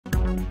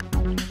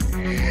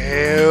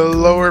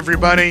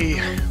everybody,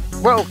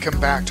 welcome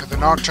back to the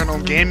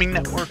Nocturnal Gaming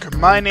Network.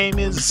 My name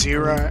is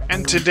Xeriua,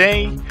 and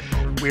today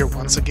we are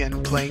once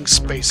again playing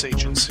Space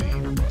Agency.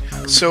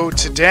 So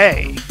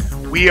today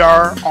we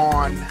are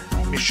on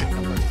mission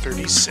number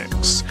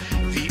 36,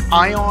 the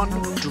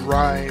Ion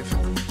Drive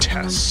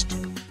Test.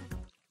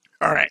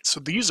 Alright,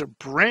 so these are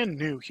brand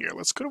new here.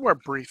 Let's go to our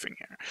briefing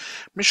here.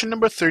 Mission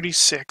number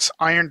 36,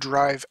 Ion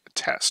Drive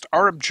Test.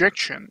 Our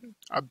objectives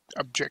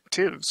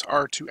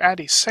are to add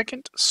a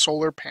second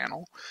solar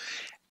panel,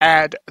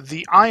 add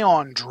the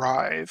ion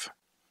drive,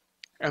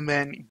 and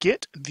then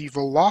get the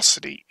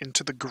velocity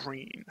into the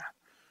green.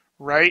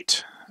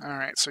 Right?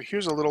 Alright, so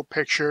here's a little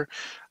picture.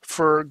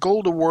 For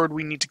Gold Award,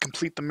 we need to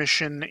complete the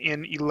mission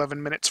in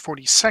 11 minutes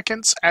 40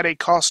 seconds at a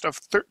cost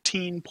of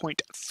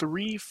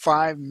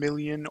 13.35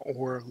 million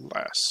or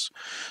less.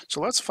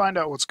 So let's find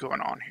out what's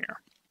going on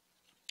here.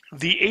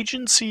 The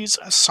agency's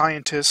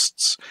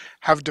scientists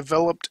have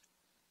developed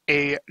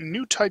a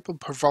new type of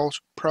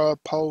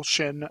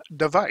propulsion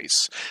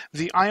device,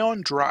 the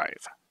ion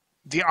drive.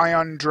 The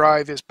ion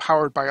drive is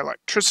powered by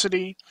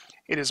electricity.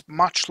 It is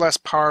much less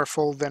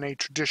powerful than a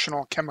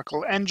traditional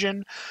chemical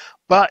engine,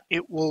 but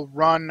it will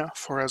run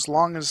for as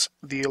long as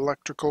the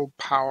electrical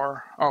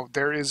power,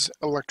 there is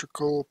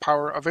electrical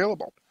power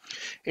available.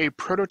 A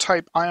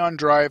prototype ion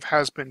drive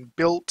has been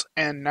built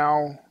and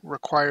now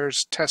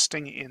requires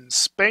testing in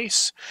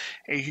space.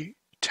 A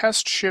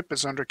test ship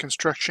is under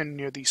construction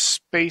near the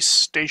Space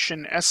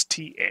Station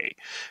STA.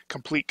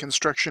 Complete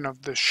construction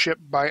of the ship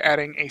by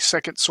adding a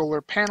second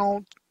solar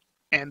panel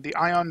and the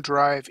ion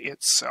drive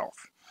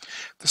itself.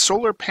 The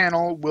solar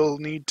panel will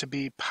need to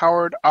be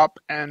powered up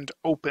and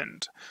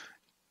opened.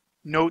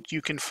 Note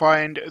you can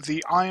find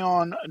the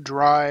ion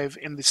drive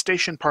in the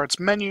station parts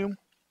menu.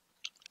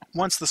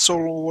 Once the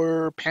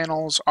solar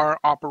panels are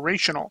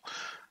operational,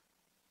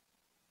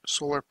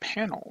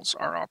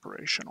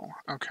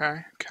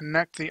 okay?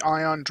 Connect the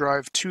ion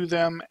drive to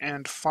them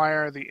and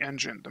fire the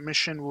engine. The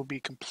mission will be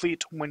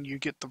complete when you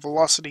get the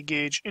velocity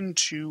gauge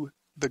into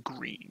the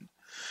green.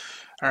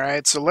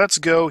 Alright, so let's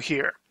go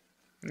here.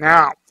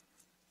 Now,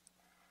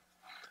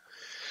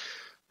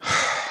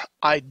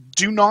 I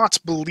do not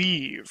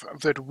believe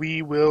that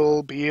we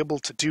will be able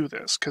to do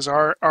this because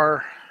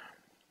our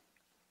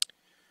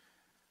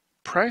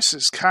price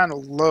is kind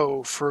of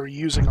low for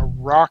using a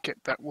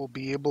rocket that will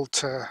be able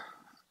to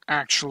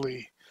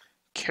actually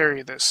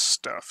carry this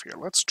stuff here.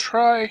 We're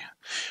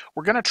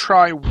going to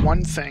try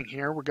one thing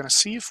here. We're going to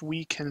see if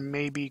we can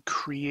maybe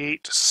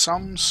create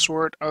some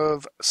sort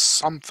of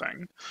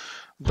something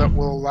that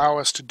will allow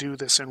us to do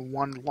this in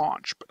one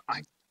launch, but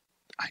I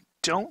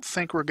don't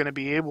think we're going to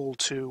be able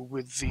to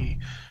with the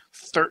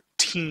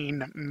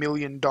 $13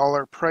 million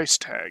price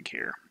tag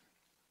here.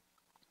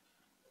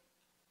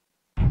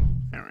 There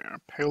we are.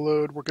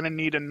 Payload. We're going to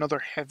need another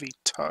heavy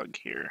tug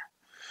here.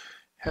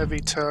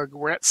 Heavy tug.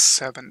 We're at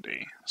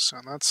 70,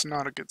 so that's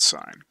not a good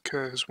sign,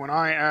 because when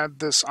I add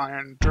this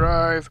ion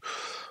drive,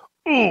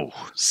 ooh,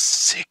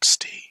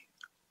 60.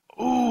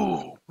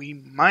 Ooh, we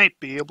might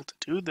be able to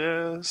do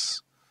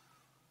this.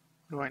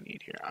 What do I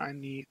need here? I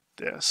need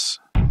this.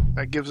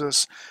 That gives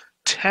us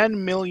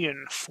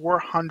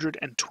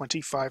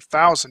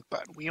 10,425,000,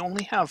 but we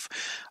only have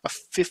a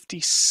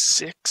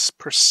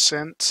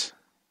 56%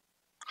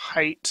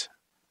 height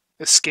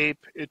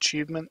escape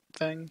achievement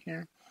thing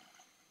here.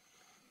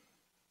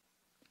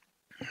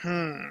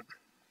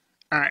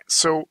 Alright,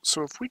 so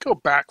if we go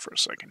back for a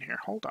second here,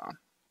 hold on.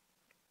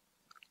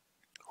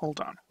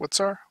 What's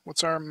our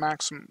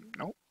maximum?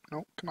 Nope,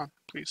 come on,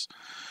 please.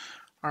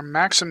 Our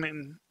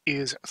maximum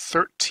is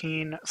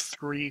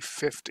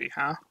 13,350,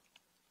 huh?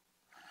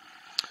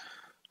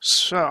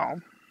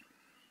 So,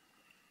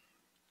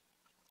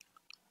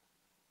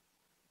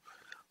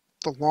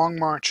 the long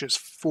march is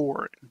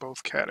 4 in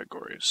both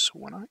categories. So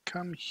when I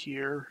come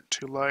here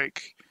to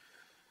like,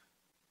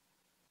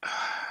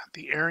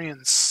 the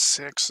Ariane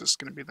 6 is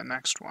going to be the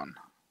next one.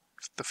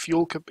 The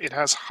fuel, it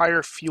has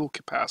higher fuel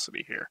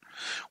capacity here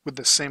with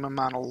the same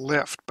amount of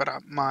lift, but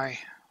my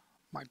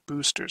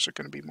boosters are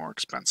going to be more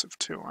expensive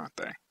too, aren't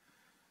they?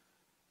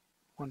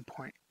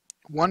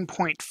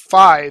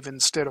 1.5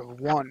 instead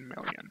of 1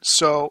 million.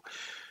 So,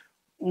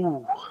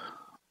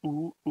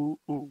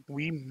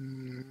 we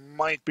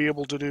might be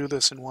able to do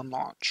this in one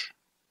launch.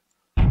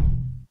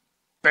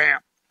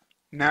 Bam.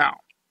 Now,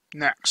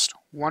 next,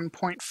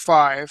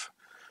 1.5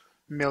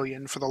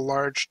 million for the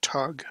large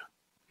tug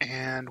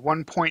and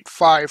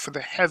 1.5 for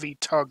the heavy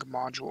tug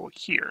module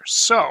here.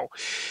 So,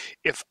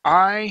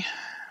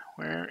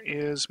 where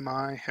is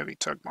my heavy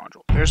tug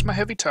module? There's my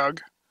heavy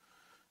tug.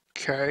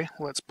 Okay,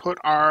 let's put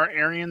our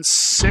Ariane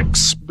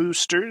 6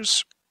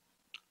 boosters.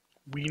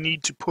 We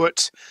need to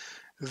put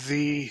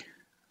the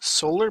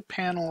solar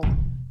panel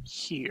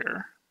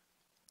here.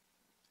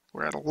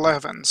 We're at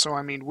 11, so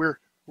I mean we're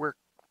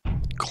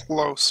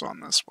close on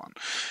this one.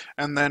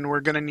 And then we're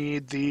gonna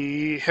need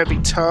the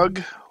heavy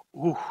tug.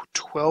 Ooh,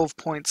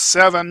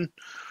 12.7.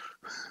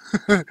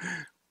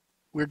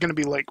 We're gonna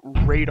be like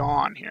right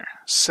on here.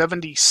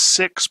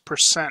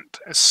 76%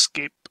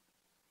 escape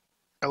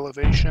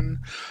elevation.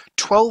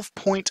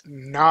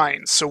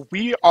 12.9. So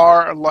we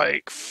are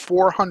like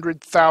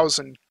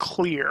 400,000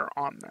 clear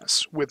on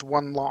this with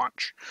one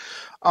launch.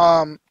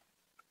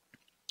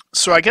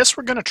 So I guess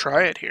we're going to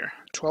try it here.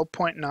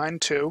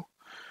 12.92.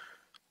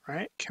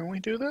 Right? Can we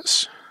do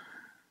this?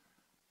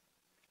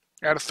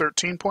 At a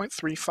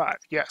 13.35.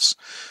 Yes.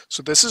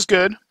 So this is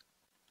good.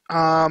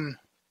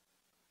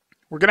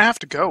 We're going to have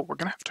to go. We're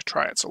going to have to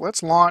try it. So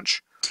let's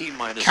launch.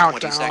 T-minus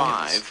Countdown.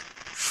 25,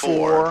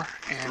 4,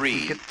 and 3, we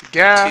hit the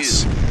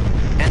gas. 2,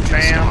 engine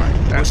Bam.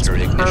 start, That's booster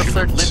ignition,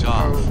 perfect. lift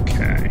off,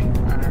 Okay.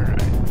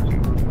 Alright.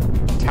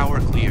 tower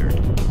cleared.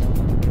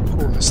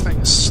 Oh, this thing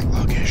is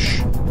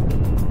sluggish.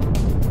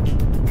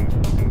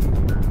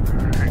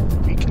 Alright,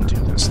 we can do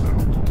this though.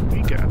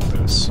 We got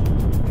this.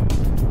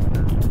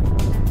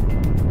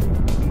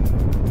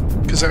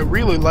 Because I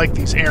really like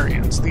these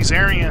Arians. This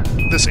Arian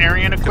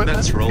equipment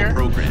Commence roll here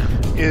program.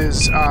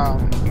 is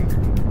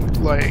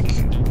like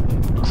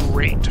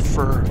great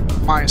for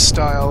my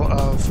style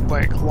of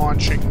like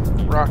launching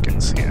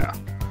rockets. Yeah.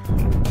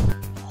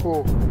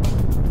 Oh,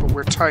 but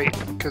we're tight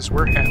because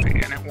we're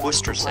heavy and it wants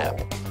Booster to set.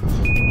 roll.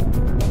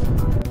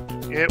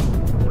 It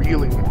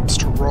really wants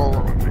to roll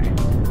on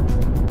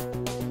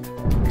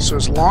me. So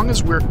as long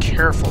as we're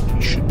careful,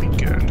 we should be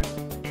good.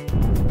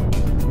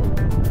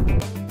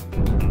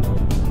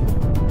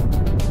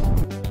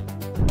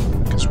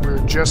 Because we're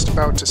just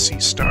about to see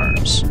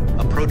stars.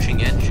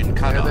 Approaching engine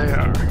cutoff. There they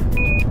are.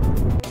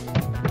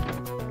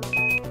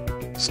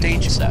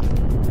 Stage set.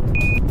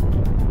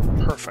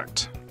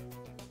 Perfect.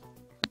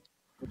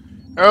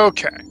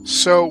 Okay,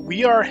 so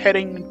we are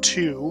heading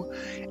to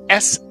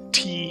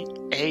STA,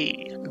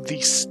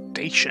 the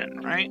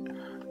station, right?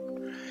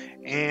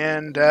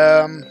 And,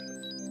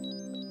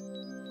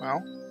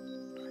 well,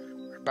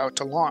 we're about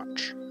to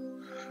launch.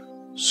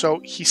 So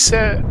he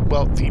said,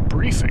 well, the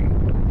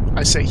briefing,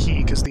 I say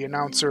he because the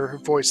announcer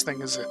voice thing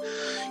is a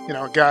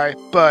guy,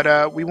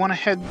 but we want to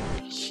head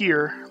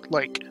here,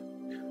 like,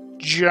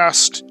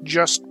 just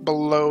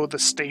below the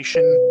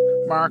station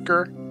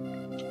marker,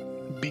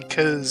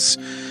 because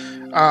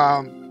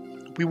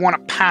we want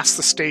to pass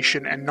the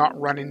station and not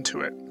run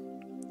into it.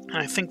 And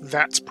I think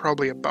that's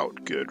probably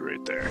about good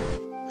right there.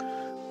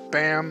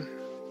 Bam.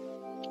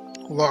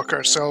 Lock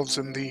ourselves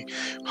in the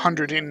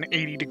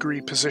 180 degree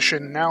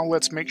position. Now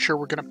let's make sure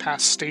we're going to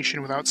pass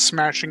station without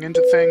smashing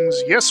into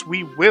things. Yes,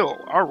 we will.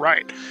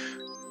 Alright.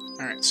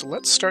 Alright, so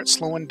let's start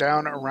slowing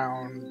down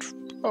around,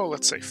 oh,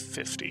 let's say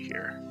 50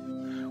 here.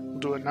 We'll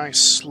do a nice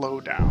slow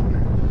down.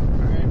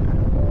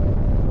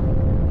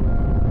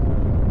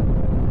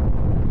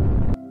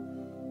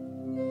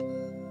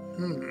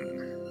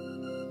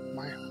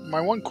 My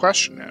one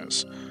question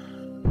is,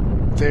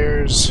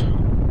 there's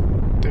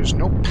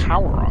no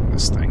power on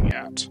this thing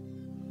yet.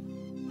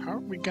 How are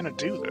we gonna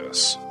do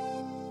this?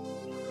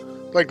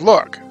 Like,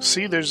 look,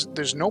 see,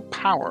 there's no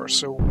power,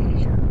 so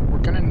we're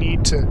gonna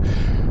need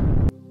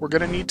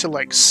to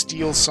like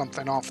steal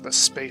something off the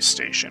space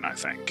station, I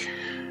think.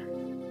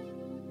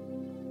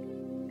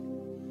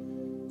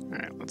 All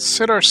right, let's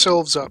set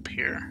ourselves up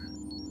here.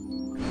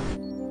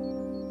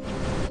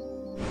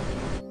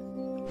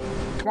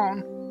 Come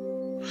on.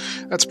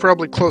 That's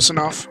probably close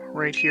enough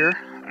right here.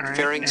 All right,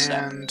 Fairing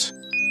set. and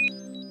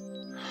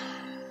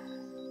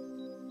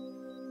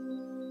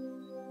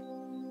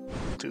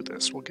we'll do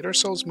this. We'll get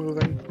ourselves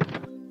moving,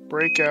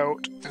 break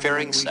out, and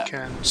Fairing then we set.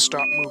 can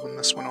stop moving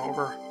this one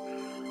over.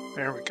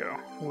 There we go.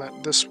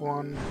 Let this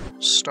one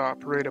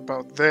stop right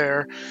about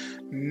there.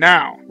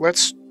 Now,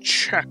 let's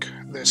check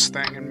this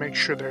thing and make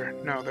sure there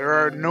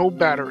are no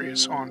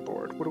batteries on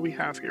board. What do we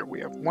have here?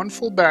 We have one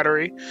full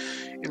battery.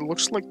 It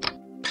looks like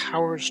the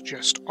power's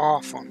just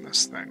off on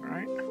this thing,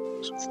 right?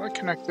 So if I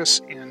connect this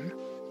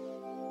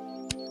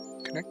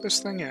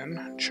thing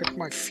in, check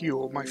my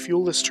fuel. My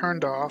fuel is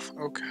turned off.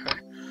 Okay.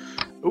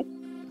 Oh,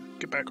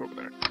 get back over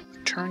there.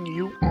 Turn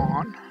you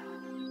on.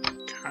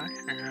 Okay,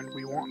 and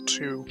we want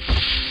to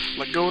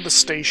let go of the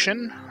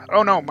station.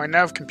 Oh no, my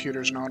nav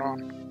computer's not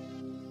on.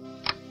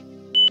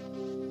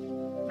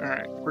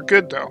 Alright, we're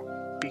good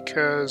though,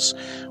 because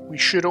we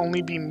should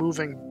only be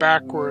moving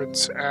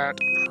backwards at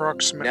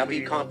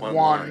approximately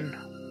 1.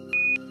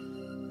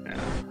 Yeah,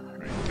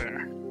 right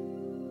there.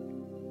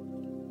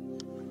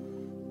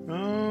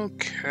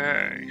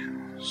 Okay,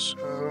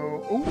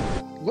 so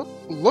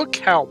look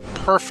how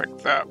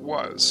perfect that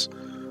was.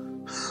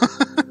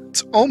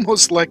 It's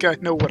almost like I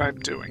know what I'm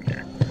doing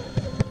here.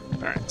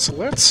 Alright, so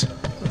let's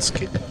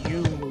get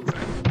you moving.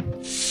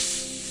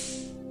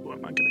 Oh,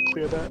 am I gonna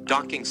clear that?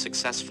 Docking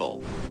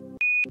successful.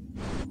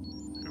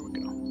 There we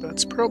go.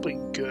 That's probably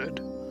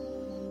good.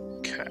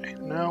 Okay,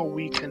 now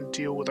we can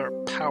deal with our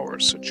power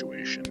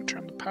situation.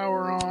 Turn the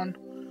power on.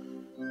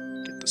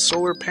 Get the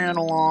solar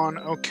panel on.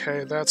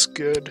 Okay, that's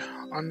good.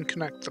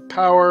 Unconnect the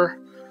power.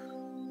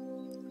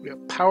 We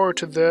have power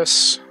to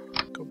this.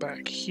 Go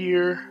back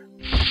here.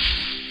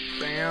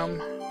 Bam.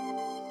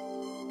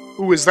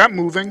 Ooh, is that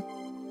moving?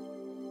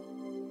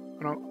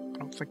 I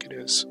don't think it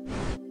is.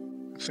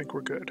 I think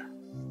we're good.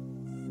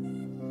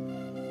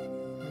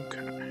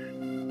 Okay.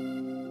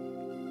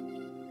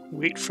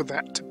 Wait for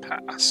that to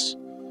pass.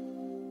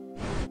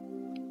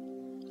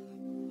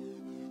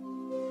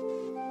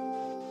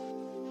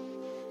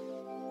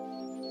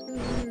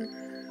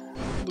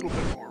 A little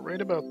bit more,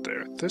 right about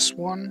there. This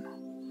one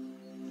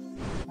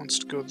wants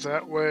to go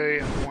that way,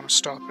 and we want to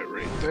stop it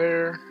right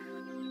there.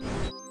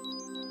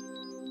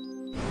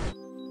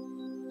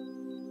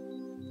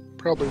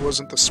 Probably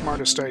wasn't the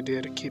smartest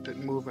idea to keep it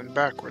moving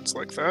backwards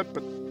like that,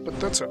 but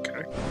that's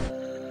okay.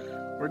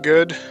 We're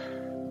good.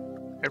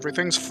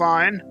 Everything's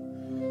fine.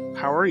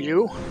 How are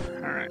you?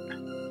 Alright.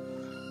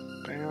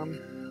 Bam.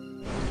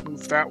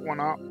 Move that one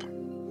up.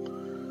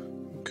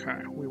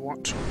 Okay, we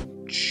want to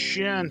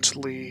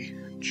gently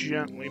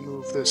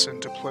move this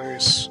into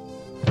place.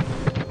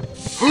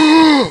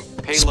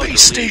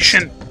 Space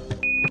station!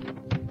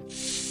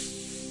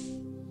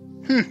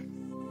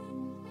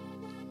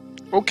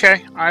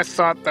 Okay, I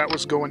thought that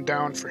was going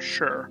down for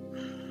sure.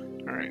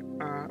 Alright,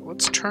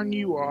 let's turn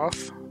you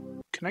off.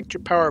 Connect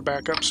your power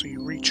back up so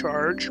you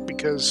recharge,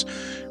 because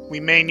we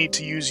may need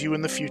to use you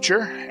in the future.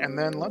 And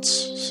then let's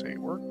see,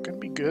 we're going to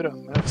be good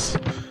on this.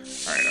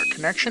 Alright, our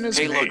connection is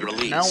made.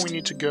 Now we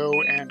need to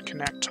go and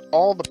connect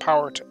all the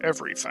power to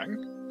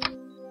everything.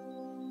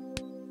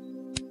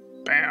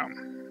 Bam.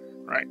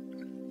 Right.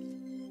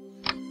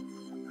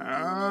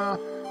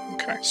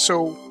 Okay,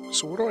 so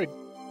what do I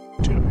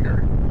do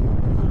here?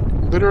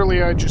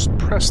 Literally, I just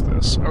press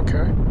this.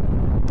 Okay.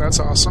 That's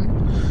awesome.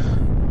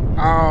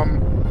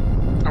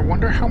 I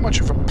wonder how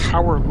much of a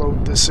power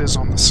load this is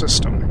on the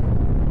system.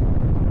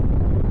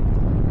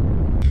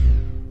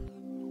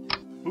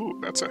 Ooh,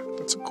 that's a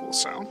cool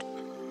sound.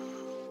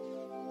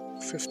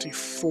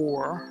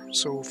 54,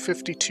 so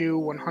 52,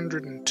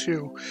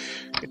 102.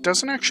 It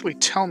doesn't actually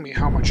tell me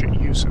how much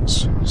it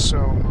uses,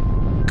 so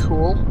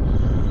cool.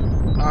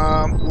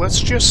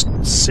 Let's just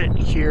sit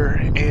here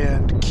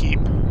and keep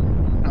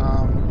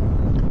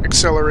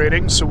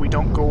accelerating so we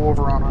don't go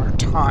over on our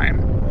time.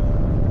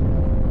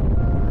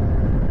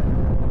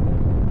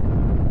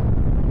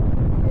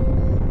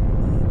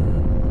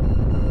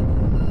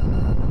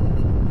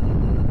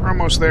 We're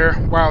almost there.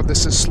 Wow,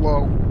 this is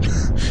slow.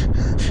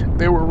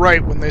 They were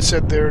right when they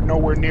said they're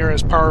nowhere near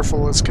as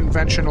powerful as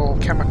conventional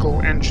chemical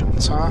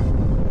engines, huh?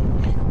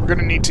 We're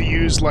gonna need to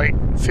use like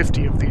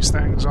 50 of these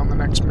things on the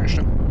next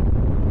mission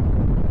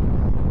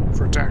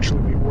for it to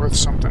actually be worth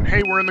something.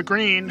 Hey, we're in the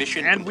green,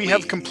 and we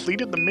have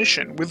completed the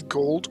mission with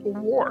Gold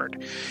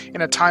Award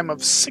in a time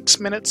of 6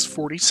 minutes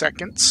 40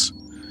 seconds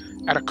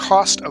at a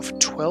cost of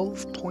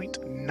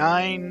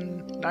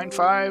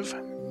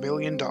 $12.995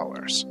 million.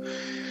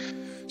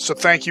 So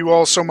thank you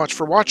all so much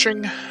for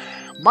watching.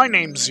 My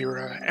name's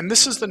Xeriua, and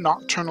this is the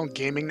Nocturnal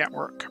Gaming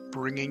Network,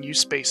 bringing you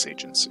Space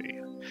Agency.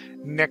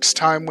 Next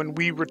time when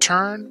we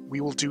return,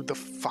 we will do the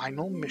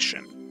final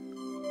mission.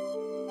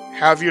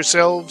 Have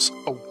yourselves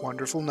a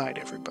wonderful night,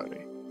 everybody.